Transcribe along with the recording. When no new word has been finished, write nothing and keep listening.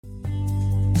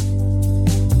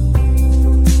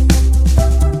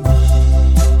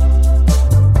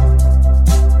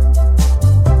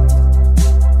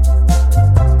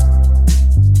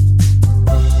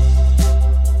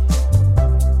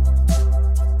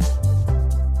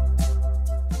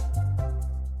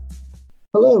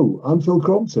Hello, I'm Phil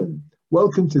Crompton.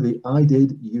 Welcome to the I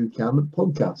Did You Can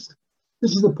podcast.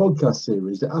 This is a podcast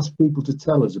series that asks people to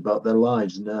tell us about their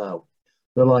lives now,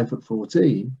 their life at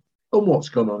 14, and what's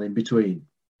gone on in between.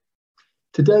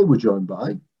 Today we're joined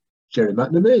by Gerry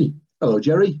McNamee. Hello,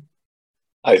 Gerry.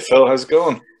 Hi, Phil. How's it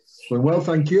going? Doing well,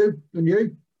 thank you. And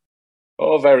you?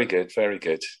 Oh, very good, very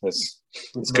good. It's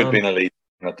good being a lead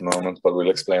at the moment, but we'll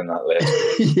explain that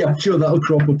later. Yeah, I'm sure that'll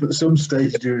crop up at some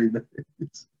stage during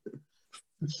this.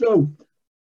 So,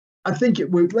 I think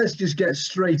let's just get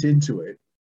straight into it.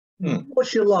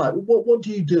 What's your life? What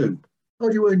do you do? How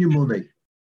do you earn your money?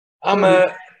 I'm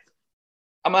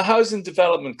a housing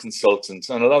development consultant,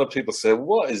 and a lot of people say,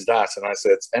 "What is that?" And I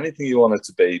say, "It's anything you want it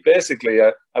to be." Basically,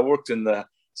 I worked in the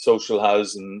social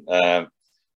housing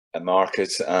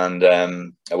market, and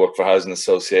I work for housing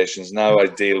associations. Now I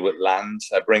deal with land.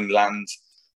 I bring land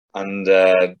and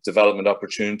development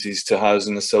opportunities to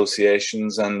housing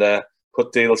associations, and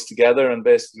put deals together and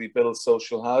basically build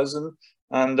social housing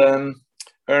and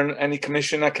earn any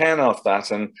commission I can off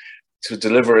that. And to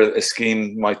deliver a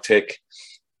scheme might take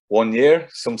 1 year.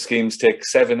 Some schemes take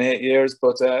 7-8 years,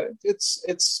 but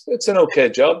it's an okay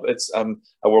job.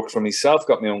 I work for myself,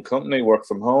 got my own company, work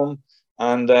from home,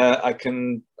 and I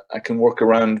can work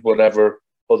around whatever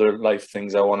other life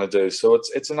things I want to do. So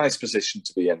it's a nice position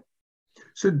to be in.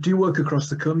 So do you work across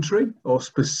the country or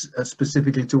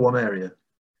specifically to one area?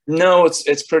 No,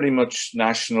 it's pretty much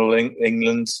national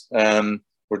England.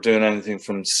 We're doing anything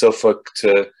from Suffolk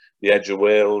to the edge of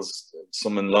Wales,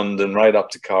 some in London, right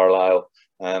up to Carlisle.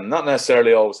 Not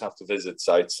necessarily always have to visit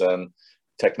sites.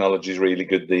 Technology is really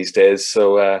good these days,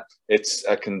 so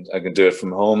I can do it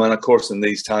from home. And of course, in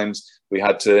these times, we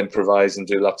had to improvise and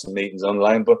do lots of meetings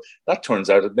online. But that turns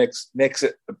out it makes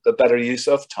it a better use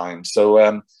of time.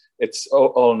 So it's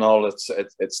all in all,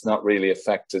 it's not really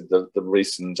affected the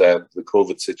recent the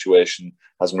COVID situation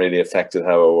hasn't really affected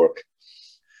how I work.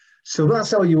 So that's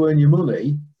how you earn your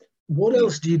money. What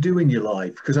else do you do in your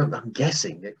life? Because I'm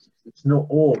guessing it's not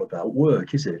all about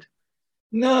work, is it?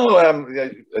 No,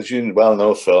 as you well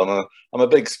know, Phil, I'm a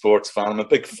big sports fan. I'm a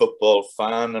big football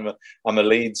fan. I'm a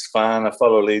Leeds fan. I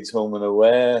follow Leeds home and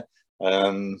away.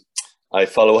 I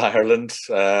follow Ireland.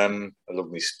 I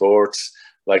love my sports.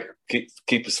 Like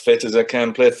keep as fit as I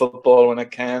can. Play football when I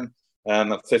can.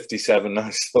 I'm 57 now,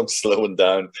 so I'm slowing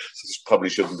down. So probably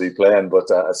shouldn't be playing, but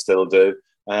I still do.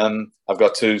 I've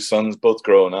got 2 sons, both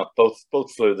grown up,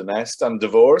 both flew the nest. I'm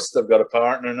divorced. I've got a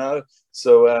partner now,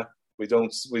 so we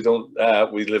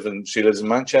live in. She lives in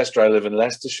Manchester. I live in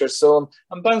Leicestershire. So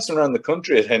I'm bouncing around the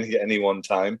country at any one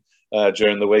time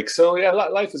during the week. So yeah,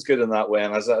 life is good in that way.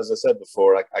 And as I said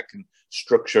before, I can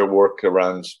structure work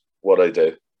around what I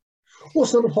do. What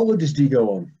sort of holidays do you go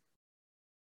on?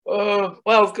 Well,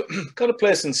 I've got a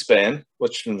place in Spain,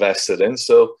 which I'm invested in.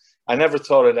 So I never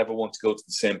thought I'd ever want to go to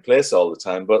the same place all the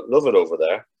time, but love it over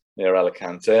there near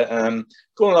Alicante. Going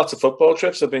on lots of football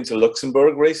trips. I've been to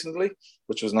Luxembourg recently,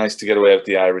 which was nice to get away with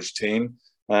the Irish team.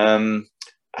 I'd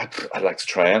like to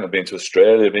try it. I've been to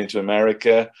Australia, I've been to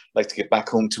America. I'd like to get back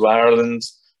home to Ireland.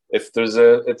 If there's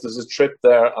a trip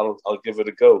there, I'll give it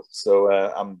a go. So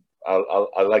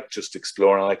I like just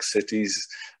exploring. I like cities,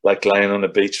 like lying on a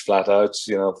beach flat out,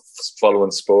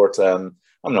 following sport. I'm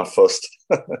not fussed.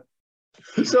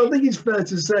 So I think it's fair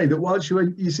to say that whilst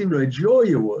you seem to enjoy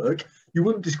your work, you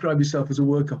wouldn't describe yourself as a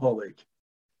workaholic.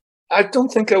 I don't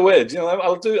think I would.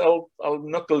 I'll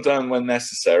knuckle down when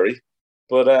necessary,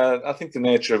 but I think the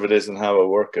nature of it is and how I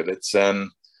work it. It's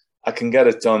I can get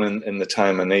it done in the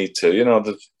time I need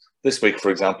to. This week, for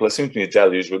example, it seems to be a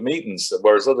deluge with meetings,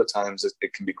 whereas other times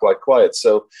it can be quite quiet.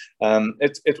 So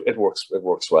it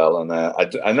works well, and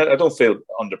I don't feel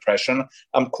under pressure. And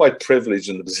I'm quite privileged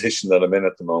in the position that I'm in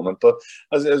at the moment. But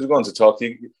as we're going to talk,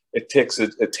 it takes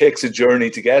a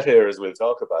journey to get here, as we'll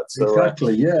talk about. So,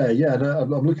 exactly, yeah. And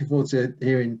I'm looking forward to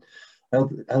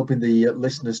helping the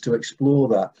listeners to explore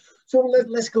that. So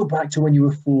let's go back to when you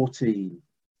were 14.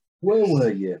 Where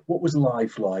were you? What was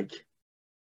life like?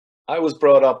 I was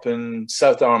brought up in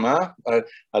South Armagh. I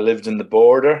lived in the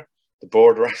border. The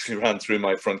border actually ran through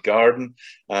my front garden.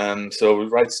 So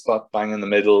right spot bang in the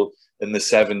middle in the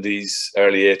 70s,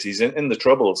 early 80s, in the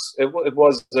Troubles. It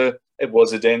was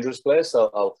a dangerous place,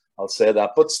 I'll say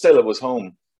that. But still, it was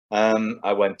home.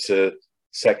 I went to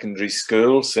secondary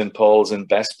school, St. Paul's in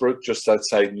Bessbrook, just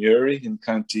outside Newry in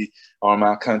County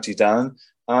Armagh, County Down.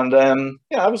 And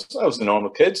I was a normal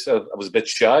kid. I was a bit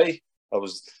shy. I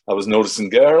was noticing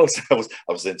girls. I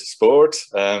was into sport,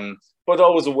 but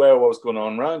always aware of what was going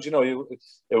on around.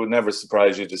 It would never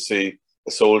surprise you to see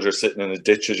a soldier sitting in a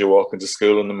ditch as you walk into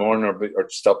school in the morning, or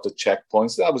stopped at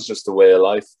checkpoints. That was just the way of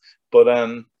life. But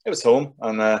it was home,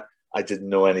 and I didn't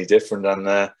know any different.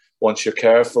 And once you're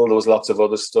careful, there was lots of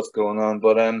other stuff going on.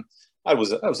 But I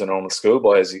was a normal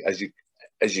schoolboy as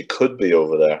you could be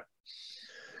over there.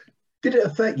 Did it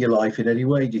affect your life in any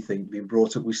way, do you think, being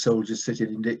brought up with soldiers sitting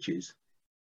in ditches?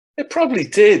 It probably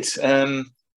did.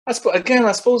 I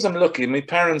suppose I'm lucky. My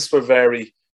parents were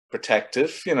very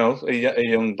protective. You know, a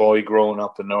young boy growing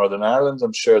up in Northern Ireland,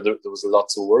 I'm sure there was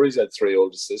lots of worries. I had 3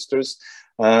 older sisters.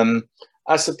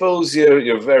 I suppose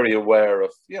you're very aware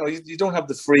of, you know, you don't have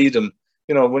the freedom.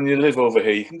 You know, when you live over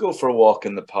here, you can go for a walk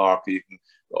in the park, or you can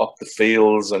go up the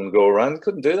fields and go around. You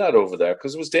couldn't do that over there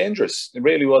because it was dangerous. It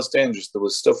really was dangerous. There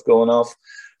was stuff going off.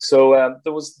 So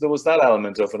there was that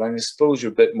element of it. And I suppose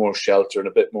you're a bit more sheltered,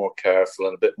 a bit more careful,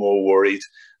 and a bit more worried.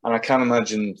 And I can't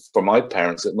imagine for my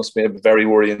parents, it must be a very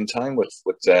worrying time with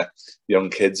young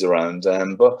kids around.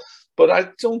 But I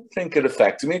don't think it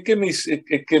affected me.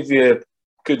 It gave you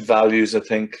good values, I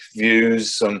think,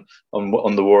 views on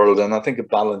the world, and I think a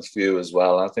balanced view as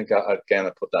well. I think I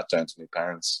put that down to my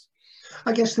parents.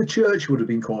 I guess the church would have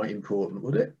been quite important,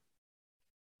 would it?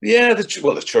 Yeah, the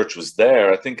church was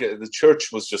there. I think the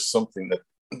church was just something that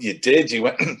you did. You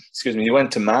went, you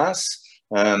went to mass.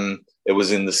 It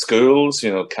was in the schools,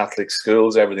 you know, Catholic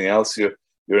schools. Everything else, you're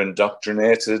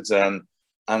indoctrinated,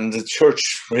 and the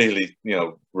church really, you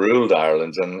know, ruled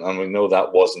Ireland, and we know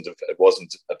that wasn't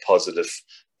a positive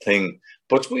thing.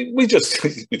 But we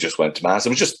just went to mass. It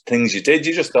was just things you did.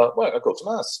 You just thought, well, I go to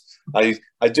mass.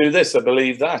 I do this. I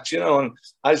believe that, you know. And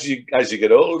as you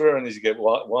get older and as you get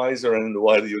wiser and the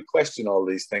wider, you question all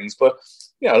these things. But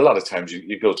yeah, a lot of times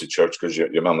you go to church because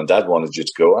your mum and dad wanted you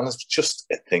to go, and it's just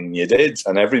a thing you did,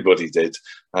 and everybody did.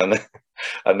 And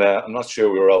I'm not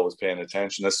sure we were always paying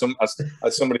attention. As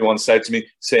somebody once said to me,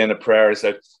 saying a prayer, I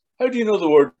said, "How do you know the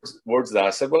words of that?"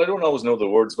 I said, "Well, I don't always know the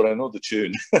words, but I know the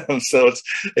tune." And so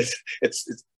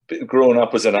it's growing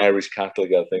up as an Irish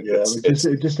Catholic, I think. Yeah, it's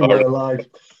just a way of life.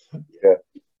 Yeah.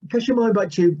 Cast your mind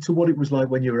back to what it was like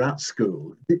when you were at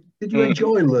school. Did you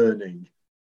enjoy learning?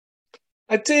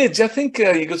 I did. I think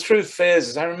you go through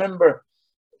phases. I remember,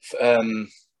 funny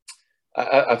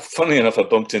enough, I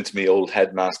bumped into my old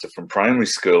headmaster from primary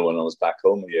school when I was back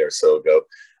home a year or so ago,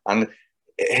 and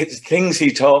things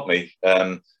he taught me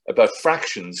about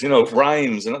fractions, you know,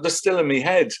 rhymes, and they're still in my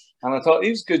head. And I thought he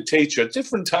was a good teacher. At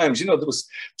different times, you know, there was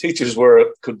teachers where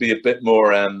could be a bit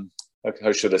more,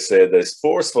 how should I say this,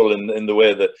 forceful in the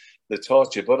way that they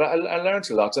taught you. But I learned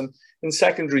a lot. And in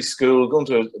secondary school, going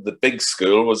to the big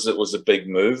school was a big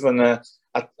move. And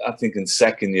I think in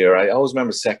second year, I always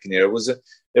remember second year,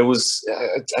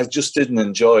 I just didn't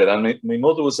enjoy it. I mean, my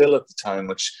mother was ill at the time,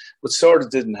 which sort of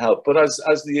didn't help. But as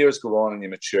the years go on and you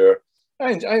mature,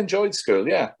 I enjoyed school.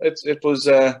 Yeah, it was.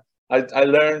 I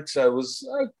learned. I was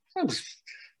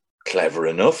clever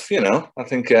enough, you know. I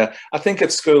think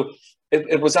at school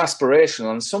it was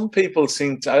aspirational, and some people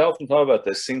I often thought about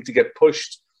this, seemed to get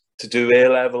pushed to do A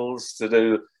levels, to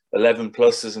do 11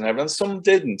 pluses and everything. Some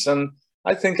didn't, and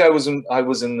I think I was in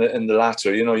the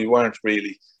latter. You know, you weren't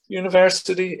really.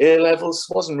 University A levels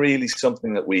wasn't really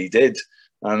something that we did,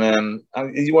 and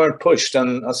you weren't pushed.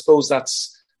 And I suppose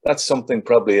that's something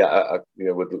probably I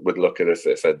would look at if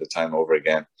I had the time over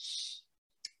again.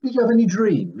 Did you have any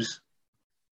dreams?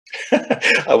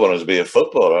 I wanted to be a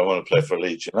footballer. I want to play for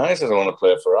Leeds United. I want to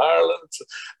play for Ireland.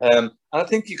 And I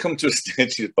think you come to a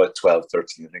stage you're about 12,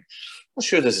 13, you think, I'm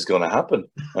sure this is going to happen.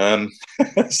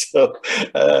 So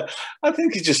I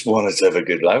think you just wanted to have a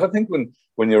good life. I think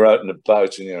when you're out and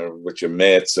about and you're with your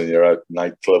mates and you're out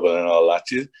nightclubbing and all that,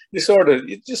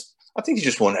 I think you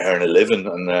just want to earn a living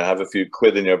and have a few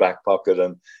quid in your back pocket.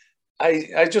 And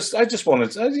I just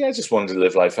wanted to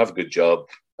live life, have a good job,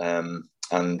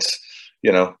 and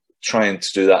you know, trying to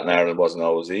do that in Ireland wasn't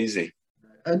always easy.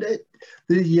 And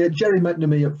the Gerry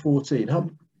McNamee at 14,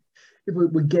 if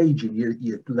we're gauging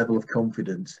your level of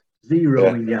confidence,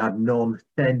 0 you had none,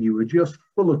 10 you were just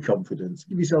full of confidence.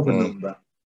 Give yourself a number.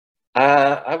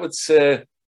 I would say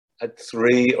a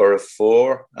 3 or a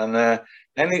 4. And I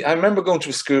remember going to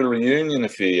a school reunion a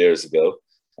few years ago,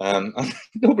 and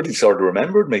nobody sort of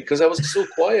remembered me because I was so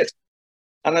quiet.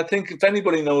 And I think if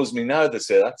anybody knows me now, they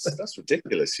say that's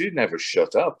ridiculous. You never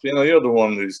shut up. You know, you're the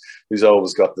one who's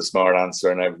always got the smart answer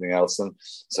and everything else. And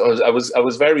so I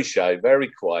was very shy,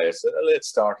 very quiet. A late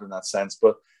start in that sense,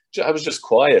 but I was just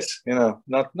quiet. You know,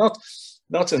 not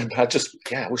in a bad. Just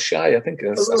I was shy. I think.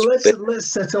 Let's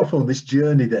set off on this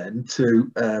journey then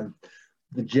to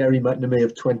the Gerry McNamee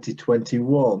of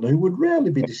 2021, who would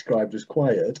rarely be described as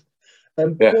quiet.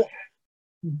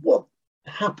 What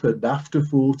happened after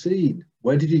 14?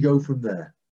 Where did you go from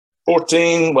there?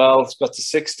 14, well, got to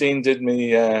 16, did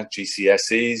me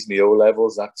GCSEs, me O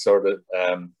levels, that sort of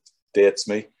dates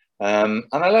me. And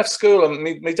I left school,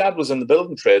 and my dad was in the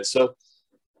building trade, so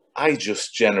I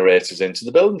just generated into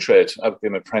the building trade. I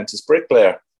became an apprentice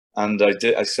bricklayer, and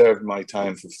I served my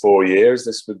time for 4 years.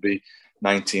 This would be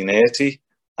 1980,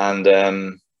 and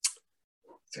I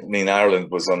mean,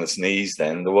 Ireland was on its knees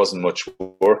then. There wasn't much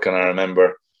work, and I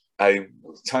remember I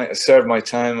served my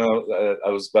time. I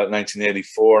was about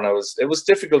 1984, and it was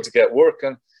difficult to get work,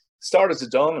 and it started to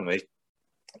dawn on me,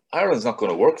 Ireland's not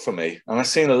going to work for me. And I've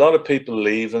seen a lot of people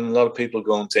leaving, a lot of people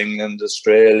going to England,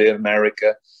 Australia,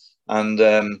 America. And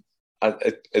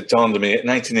it dawned on me, in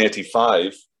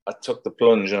 1985, I took the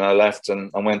plunge and I left and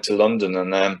I went to London.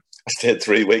 And I stayed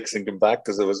 3 weeks and came back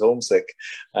because I was homesick.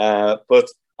 And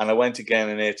I went again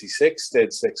in 86,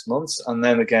 stayed 6 months. And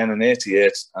then again in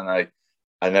 88, and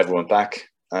I never went back.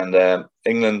 And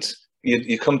England,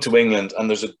 you come to England and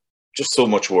there's just so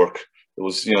much work. There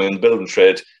was, in the building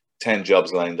trade, 10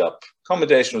 jobs lined up.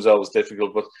 Accommodation was always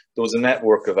difficult, but there was a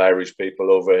network of Irish people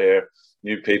over here,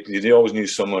 new people. You always knew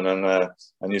someone, and I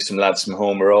knew some lads from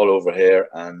home were all over here.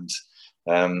 And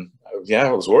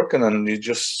I was working, and you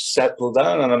just settle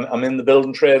down. And I'm in the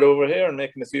building trade over here and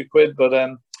making a few quid, but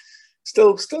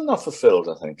still not fulfilled,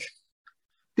 I think.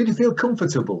 Did you feel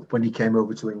comfortable when you came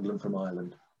over to England from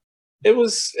Ireland? It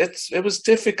was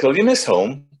difficult. You miss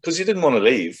home because you didn't want to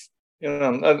leave.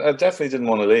 I definitely didn't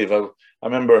want to leave. I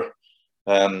remember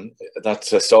that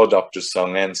Saw Doctors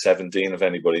song N17, if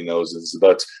anybody knows. It's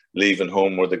about leaving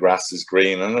home where the grass is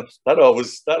green, and that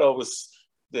always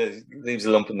leaves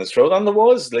a lump in the throat. And there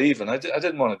was leaving. I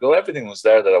didn't want to go. Everything was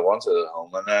there that I wanted at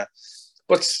home, and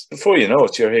but before you know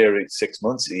it, you're here 6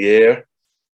 months, a year.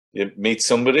 You meet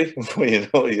somebody. Before you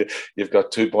know, you've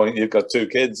got 2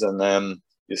 kids, and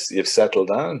you've settled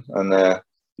down, and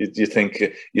you think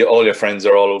all your friends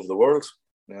are all over the world,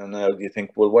 and you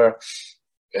think, well, where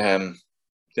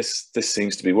this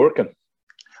seems to be working.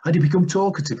 Had you become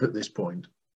talkative at this point?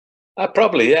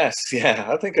 Probably, yes. Yeah,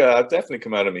 I think I've definitely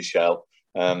come out of my shell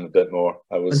a bit more.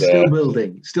 I was still in the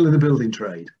building trade. Still in the building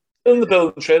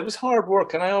trade. It was hard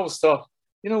work, and I always thought,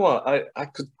 you know what, I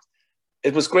could.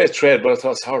 It was great trade, but I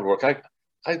thought it's hard work.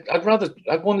 I'd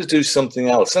want to do something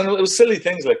else, and it was silly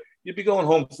things like, you'd be going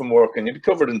home from work and you'd be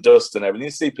covered in dust and everything.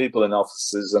 You see people in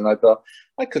offices, and I thought,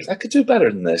 I could do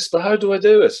better than this, but how do I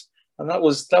do it? And that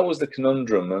was the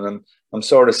conundrum. And I'm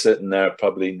sort of sitting there,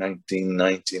 probably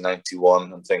 1990,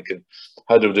 91, and thinking,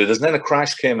 how do I do this? And then a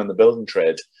crash came in the building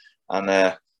trade, and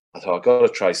I thought, I've got to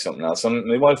try something else. And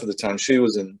my wife at the time, she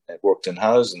worked in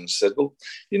housing. She said, well,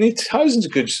 housing's a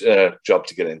good job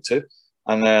to get into.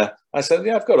 And I said,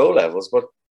 yeah, I've got O levels, but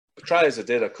try as I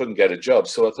did, I couldn't get a job.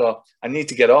 So I thought, I need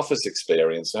to get office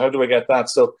experience. So how do I get that?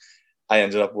 So I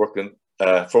ended up working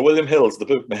for William Hill's, the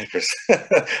bookmakers.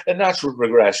 A natural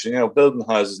progression. Building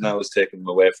houses now is taking them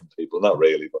away from people. Not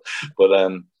really, but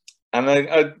and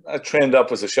I trained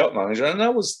up as a shop manager, and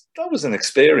that was an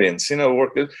experience.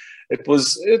 Work.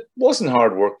 It wasn't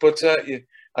hard work, but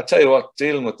I tell you what,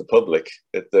 dealing with the public,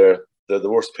 they're the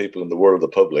worst people in the world, the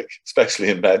public, especially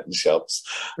in betting shops.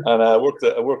 And I worked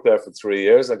there for 3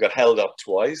 years. I got held up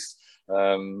twice.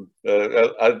 I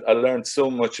learned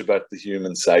so much about the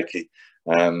human psyche.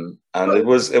 And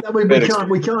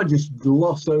we can't just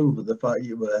gloss over the fact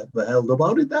you were held up.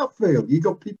 How did that feel? You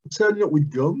got people turning up with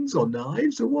guns or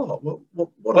knives or what?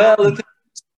 Well,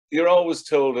 you're always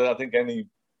told, I think any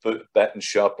betting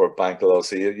shop or bank will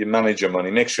say, you manage your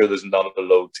money, make sure there's not a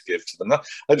load to give to them.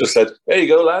 I just said, there you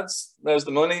go, lads, there's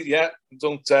the money. Yeah,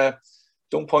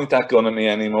 don't point that gun at me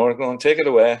anymore. Go and take it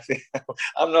away.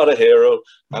 I'm not a hero.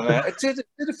 And it did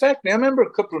affect me. I remember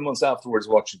a couple of months afterwards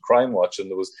watching Crime Watch, and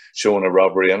there was showing a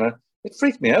robbery, and it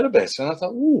freaked me out a bit. And I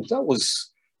thought, ooh,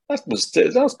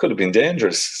 that could have been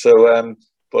dangerous. So,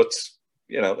 but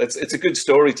it's a good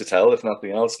story to tell, if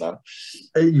nothing else now.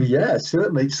 Yeah,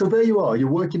 certainly. So there you are. You're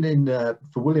working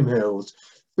for William Hill's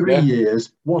 3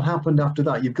 years. What happened after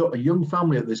that? You've got a young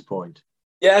family at this point.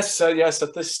 Yes.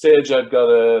 At this stage, I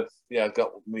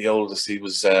got my oldest. He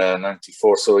was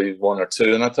 94, so he was 1 or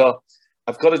 2, and I thought,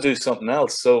 I've got to do something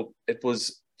else. So it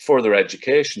was further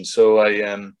education. So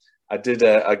I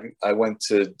went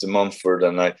to De Montfort,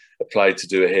 and I applied to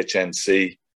do a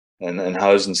HNC in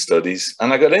housing studies,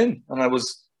 and I got in, and I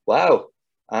was, wow.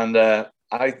 And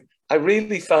I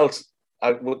really felt,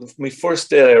 my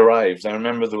first day I arrived, I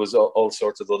remember there was all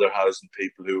sorts of other housing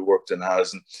people who worked in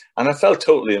housing, and I felt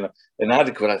totally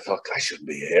inadequate. I thought, I shouldn't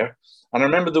be here. And I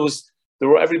remember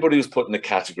everybody was put in a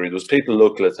category. There was people,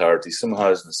 local authorities, some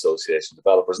housing association,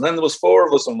 developers, and then there was 4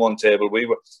 of us on one table. We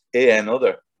were AN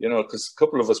other, because a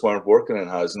couple of us weren't working in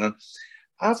housing. And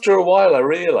after a while, I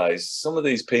realised some of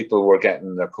these people were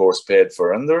getting their course paid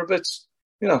for, and they're a bit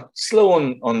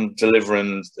slow on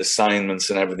delivering assignments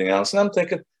and everything else. And I'm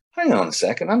thinking, hang on a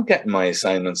second, I'm getting my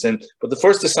assignments in. But the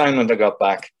first assignment I got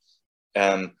back,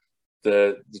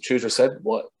 the tutor said,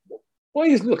 why are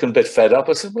you looking a bit fed up?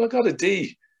 I said, well, I got a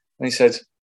D. And he said,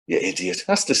 you idiot,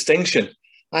 that's distinction.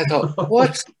 I thought,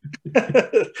 what?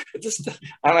 And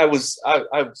I was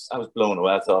blown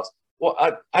away. I thought, well,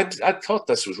 I thought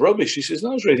this was rubbish. He says,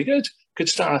 no, it was really good. Good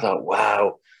start. I thought,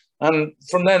 wow. And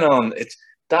from then on, it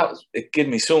gave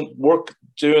me so work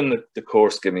doing the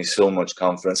course gave me so much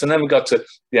confidence. And then we got to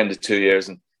the end of 2 years,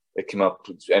 and it came up,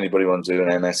 anybody want to do an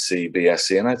MSc,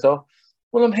 BSc? And I thought,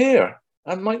 well, I'm here.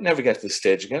 I might never get to this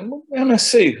stage again. Well,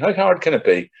 MSc, how hard can it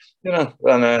be?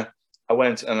 And I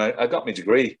went and I got my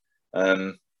degree.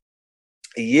 A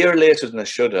year later than I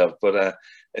should have, but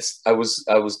I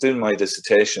was doing my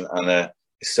dissertation, and a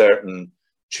certain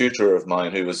tutor of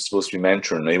mine who was supposed to be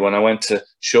mentoring me, when I went to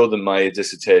show them my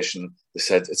dissertation, they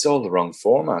said, it's all the wrong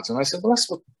format. And I said, well, that's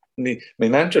what my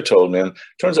mentor told me. And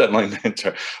turns out my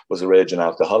mentor was a raging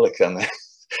alcoholic, and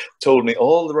told me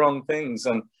all the wrong things.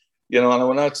 And, and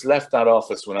when I left that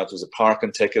office, when I was a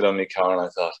parking ticket on my car, and I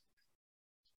thought,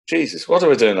 Jesus, what are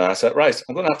we doing now? I said, right,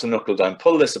 I'm going to have to knuckle down,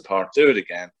 pull this apart, do it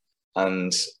again.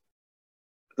 And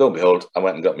lo and behold, I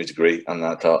went and got my degree, and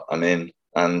I thought, I'm in,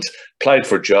 and applied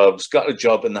for jobs, got a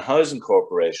job in the Housing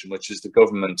Corporation, which is the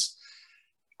government,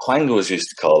 quangos used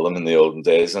to call them in the olden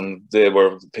days, and they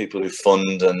were the people who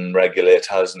fund and regulate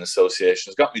housing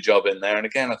associations. Got my job in there, and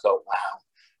again, I thought, wow,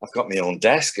 I've got my own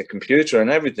desk, a computer and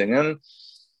everything, and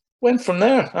went from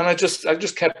there. And I just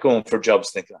kept going for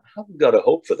jobs, thinking, I haven't got a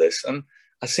hope for this. And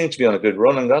I seemed to be on a good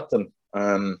run and got them.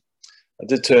 I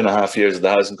did 2.5 years at the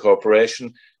Housing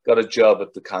Corporation, got a job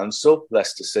at the council,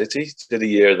 Leicester City, did a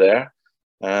year there.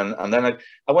 And then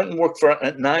I went and worked for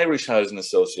an Irish housing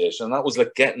association, and that was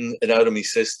like getting it out of my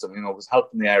system. I was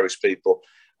helping the Irish people.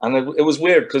 And it was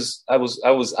weird, because I was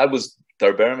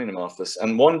their Birmingham office,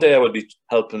 and one day I would be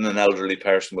helping an elderly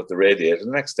person with the radiator.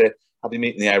 The next day I'd be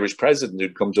meeting the Irish president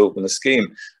who'd come to open the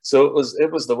scheme. So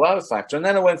it was the wow factor. And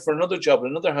then I went for another job at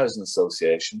another housing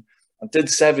association, and did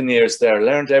 7 years there,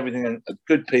 learned everything, and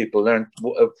good people, learned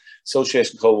an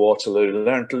association called Waterloo,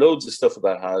 learned loads of stuff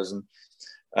about housing.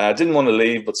 I didn't want to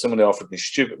leave, but somebody offered me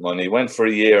stupid money, went for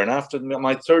a year. And after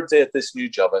my third day at this new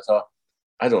job, I thought,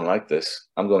 I don't like this.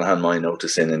 I'm going to hand my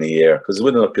notice in a year, because it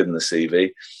wouldn't look good in the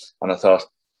CV. And I thought,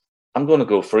 I'm going to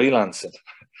go freelancing.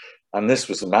 And this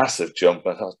was a massive jump.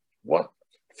 I thought, what?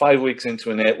 5 weeks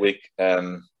into an 8-week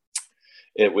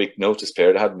notice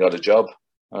period, I hadn't got a job.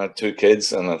 I had 2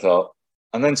 kids, and I thought,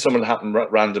 and then someone happened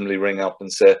randomly ring up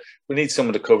and say, we need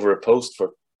someone to cover a post for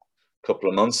a couple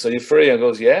of months. Are you free? I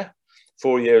goes, yeah.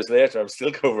 4 years later, I'm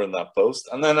still covering that post.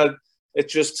 And then it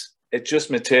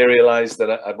just materialized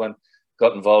that I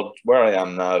got involved where I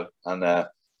am now. And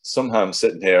somehow I'm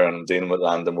sitting here and I'm dealing with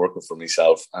land and working for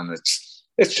myself. And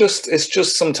it's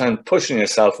just sometimes pushing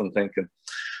yourself and thinking,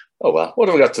 oh, well, what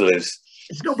have we got to lose?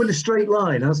 It's not been a straight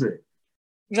line, has it?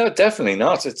 No, definitely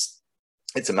not.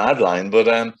 It's a mad line, but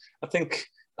I think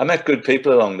I met good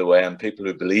people along the way, and people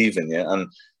who believe in you. And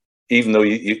even though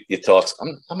you thought,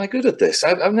 am I good at this?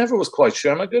 I never was quite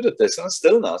sure, am I good at this? And I'm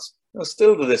still not.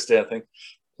 Still to this day, I think,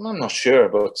 well, I'm not sure,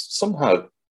 but somehow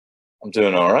I'm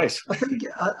doing all right.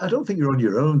 I don't think you're on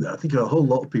your own there. I think a whole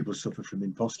lot of people suffer from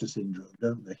imposter syndrome,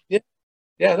 don't they?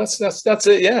 Yeah, that's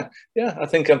it. Yeah. I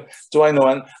think do I know?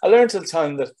 And I learned at the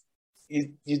time that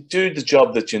you do the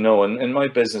job that you know. And in my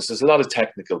business, there's a lot of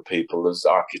technical people. There's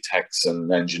architects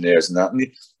and engineers and that. And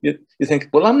you think,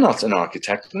 well, I'm not an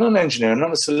architect, I'm not an engineer, I'm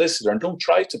not a solicitor, and don't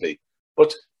try to be.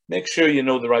 But make sure you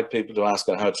know the right people to ask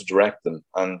on how to direct them,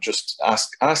 and just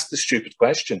ask the stupid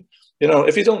question.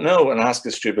 If you don't know and ask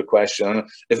a stupid question, and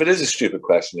if it is a stupid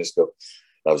question, just go,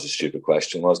 that was a stupid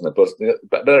question, wasn't it?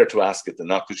 But better to ask it than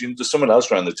not, because there's someone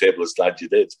else around the table is glad you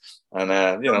did. And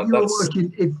that's...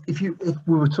 If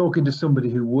we were talking to somebody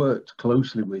who worked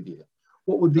closely with you,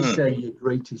 what would they say your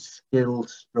greatest skill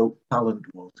 / talent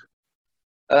was?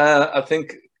 I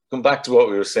think, come back to what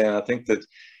we were saying, I think that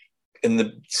in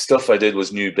the stuff I did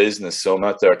was new business. So I'm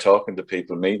out there talking to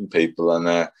people, meeting people, and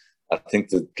I think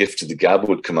the gift of the gab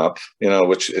would come up,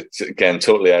 which it's, again,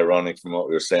 totally ironic from what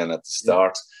we were saying at the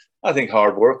start. I think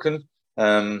hardworking,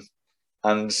 and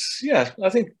yeah,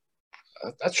 I think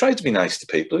I try to be nice to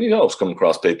people. You always come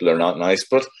across people who are not nice,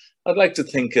 but I'd like to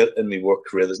think in my work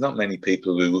career, there's not many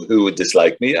people who would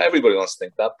dislike me. Everybody wants to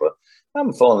think that, but I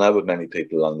haven't fallen out with many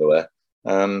people along the way.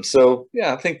 So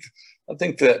yeah, I think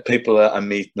that people that I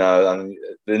meet now, and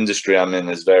the industry I'm in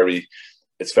is very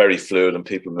fluid, and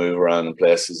people move around in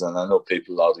places. And I know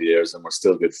people a lot of years, and we're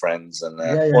still good friends. And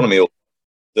one of my old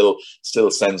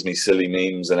still sends me silly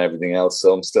memes and everything else.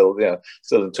 So I'm still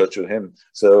in touch with him.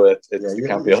 So it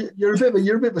can't be. You're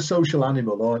a bit of a social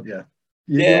animal, aren't you?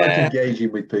 You like Yeah.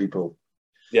 engaging with people.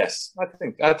 Yes,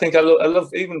 I think I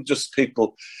love even just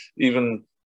people, even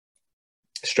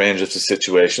strangers to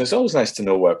situation. It's always nice to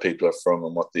know where people are from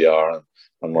and what they are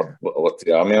and what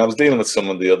they are. I mean, I was dealing with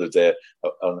someone the other day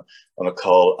on a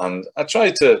call, and I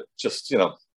tried to just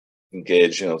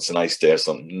engage. It's a nice day or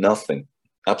something. Nothing,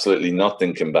 absolutely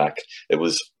nothing came back. It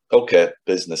was okay,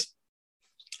 business.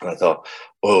 And I thought,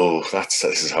 oh, this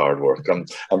is hard work.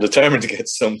 I'm determined to get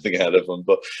something out of them,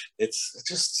 but it's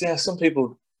just some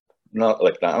people not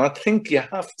like that. And I think you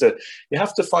have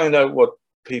to find out what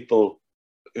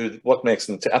makes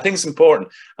them. I think it's important.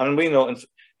 And we know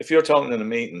if you're talking in a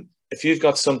meeting, if you've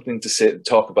got something to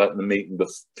talk about in the meeting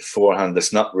beforehand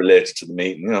that's not related to the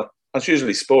meeting, it's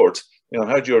usually sport.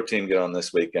 How'd your team get on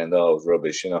this weekend? Oh, it was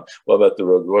rubbish. What about the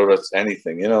rugby? What about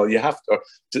anything? You have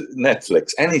to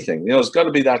Netflix, anything. It's got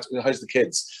to be that. How's the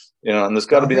kids? And there's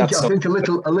got to be that. I think a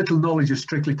little knowledge of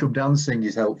Strictly Come Dancing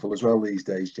is helpful as well these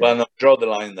days, Jim. Well, no, draw the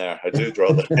line there. I do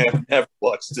draw the line. I've never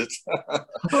watched it.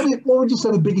 What would you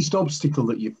say the biggest obstacle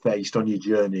that you've faced on your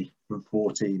journey from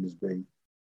 14 has been?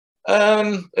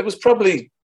 It was probably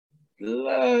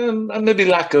maybe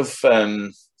lack of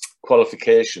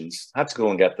qualifications. Had to go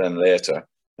and get them later,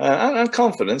 and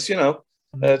confidence.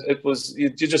 It was you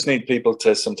just need people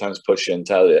to sometimes push you and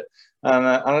tell you, and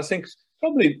I think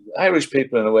probably Irish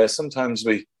people in a way. Sometimes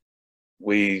it's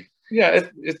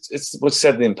what's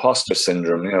said, the imposter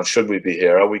syndrome. Should we be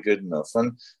here? Are we good enough?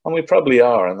 And we probably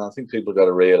are. And I think people got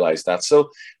to realise that.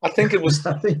 So I think it was.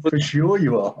 I think for sure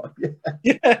you are.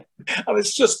 Yeah, and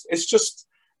it's just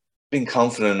being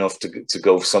confident enough to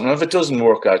go for something. If it doesn't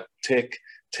work out, take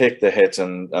the hit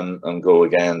and go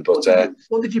again. But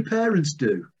what did your parents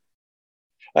do?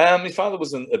 My father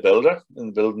was a builder in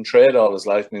the building trade all his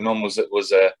life. My mum was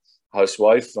a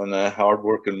housewife and a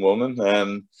hard-working woman.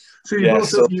 So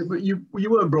you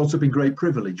weren't brought up in great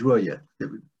privilege, were you?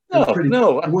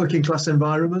 No. A working class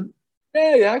environment.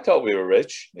 Yeah. I thought we were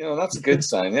rich. That's a good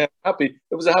sign. Yeah, happy.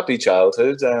 It was a happy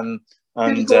childhood.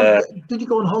 Did you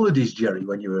go on holidays, Gerry,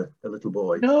 when you were a little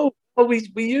boy? No. Well, we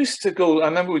used to go. I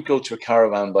remember we'd go to a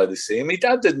caravan by the sea. My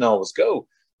dad didn't always go.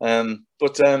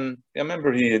 But I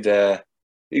remember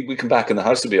we come back in the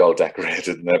house to be all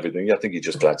decorated and everything. I think he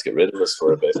just glad to get rid of us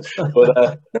for a bit.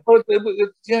 But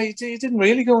you didn't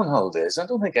really go on holidays. I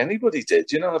don't think anybody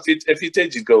did. If you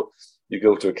did, you go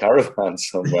to a caravan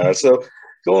somewhere. So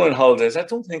going on holidays, I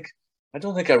don't think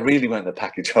I really went on a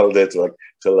package holiday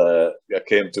till I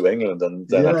came to England. And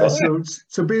then I thought,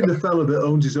 so being the fellow that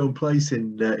owns his own place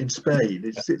in Spain,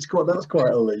 that's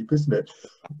quite a leap, isn't it?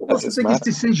 What's the biggest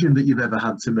decision that you've ever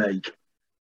had to make?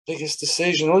 Biggest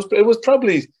decision it was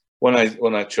probably when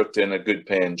I chucked in a good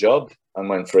paying job and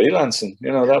went freelancing.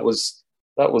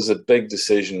 That was a big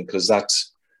decision, because that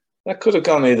could have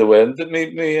gone either way.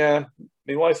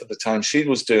 My wife at the time, she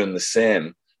was doing the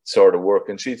same sort of work,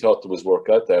 and she thought there was work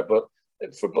out there. But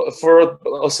for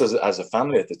us as a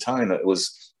family at the time,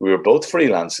 we were both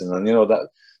freelancing, and that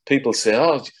people say,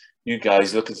 "Oh, you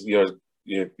guys, look at you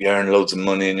earn loads of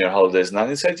money in your holidays," and that.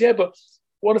 And he said, "Yeah, but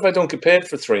what if I don't get paid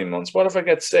for 3 months? What if I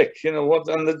get sick? What?"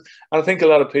 And I think a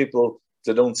lot of people,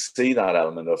 they don't see that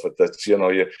element of it. That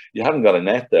you haven't got a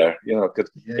net there.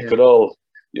 It could all,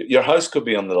 your house could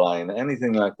be on the line,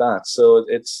 anything like that. So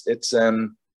it's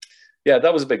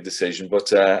that was a big decision,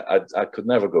 but I could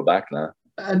never go back now.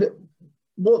 And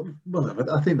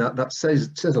I think that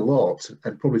says a lot,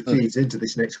 and probably feeds into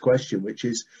this next question, which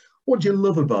is, what do you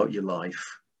love about your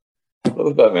life? Love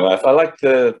about my life, I like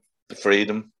the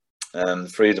freedom.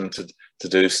 Freedom to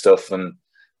do stuff, and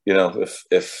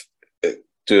if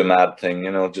do a mad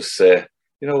thing, just say,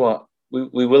 what,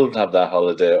 we will have that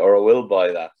holiday, or I will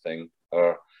buy that thing,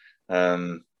 or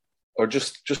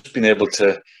just being able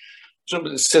to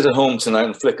sit at home tonight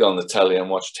and flick on the telly and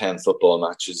watch 10 football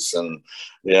matches, and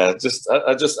I just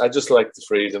like the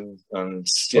freedom. And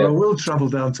I will travel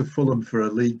down to Fulham for a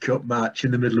League Cup match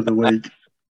in the middle of the week.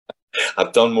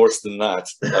 I've done worse than that.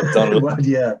 I've done. Well,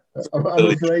 yeah, I'm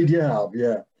afraid you have.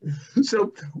 Yeah.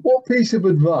 So, what piece of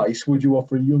advice would you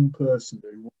offer a young person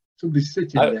somebody's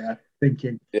sitting there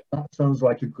thinking, that sounds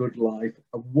like a good life?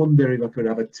 I wonder if I could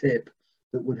have a tip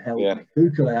that would help me. Who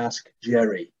could I ask?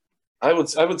 Gerry. I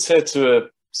would say to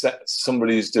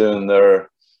somebody who's doing their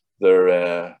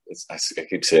I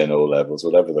keep saying O levels,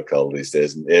 whatever they're called these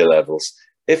days, and A levels.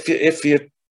 If you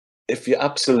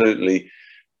absolutely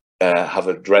have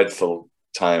a dreadful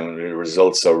time and the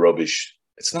results are rubbish,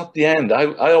 it's not the end. I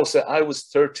was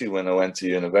 30 when I went to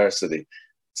university,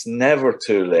 It's never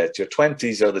too late. Your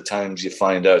 20s are the times you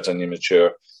find out and you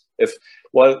mature.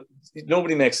 Well,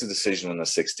 nobody makes a decision when they're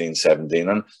 16, 17.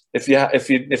 And if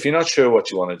you're not sure what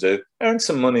you want to do, earn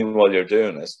some money while you're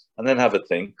doing it, and then have a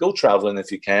think. Go traveling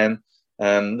if you can.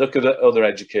 Look at other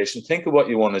education. Think of what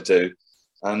you want to do,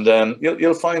 and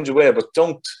you'll find your way. But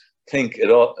don't think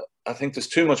it all. I think there's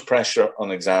too much pressure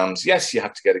on exams. Yes, you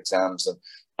have to get exams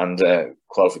and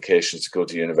qualifications to go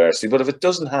to university. But if it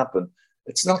doesn't happen,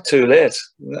 it's not too late.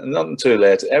 Nothing too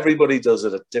late. Everybody does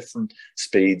it at different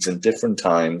speeds and different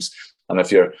times. And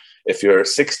if you're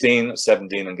 16,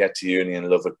 17 and get to uni and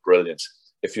love it, brilliant.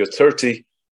 If you're 30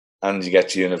 and you get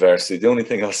to university, the only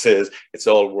thing I'll say is it's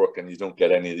all work and you don't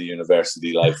get any of the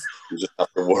university life. You just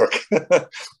have to work.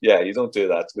 Yeah, you don't do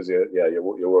that because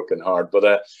you're working hard.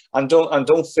 But and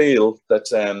don't feel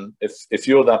that if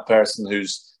you're that person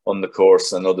who's on the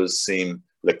course and others seem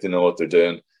like they know what they're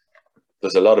doing,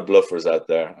 there's a lot of bluffers out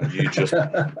there, and you just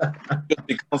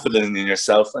be confident in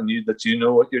yourself and that you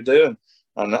know what you're doing.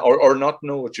 And or not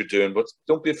know what you're doing, but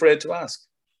don't be afraid to ask.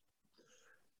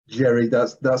 Gerry,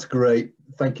 that's great.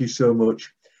 Thank you so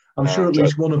much. I'm sure at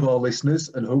least one of our listeners,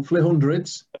 and hopefully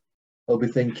hundreds, will be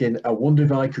thinking, I wonder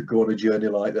if I could go on a journey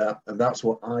like that. And that's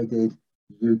what I Did,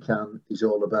 You Can is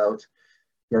all about.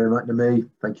 Gerry McNamee,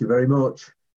 thank you very much.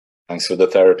 Thanks for the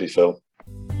therapy, Phil.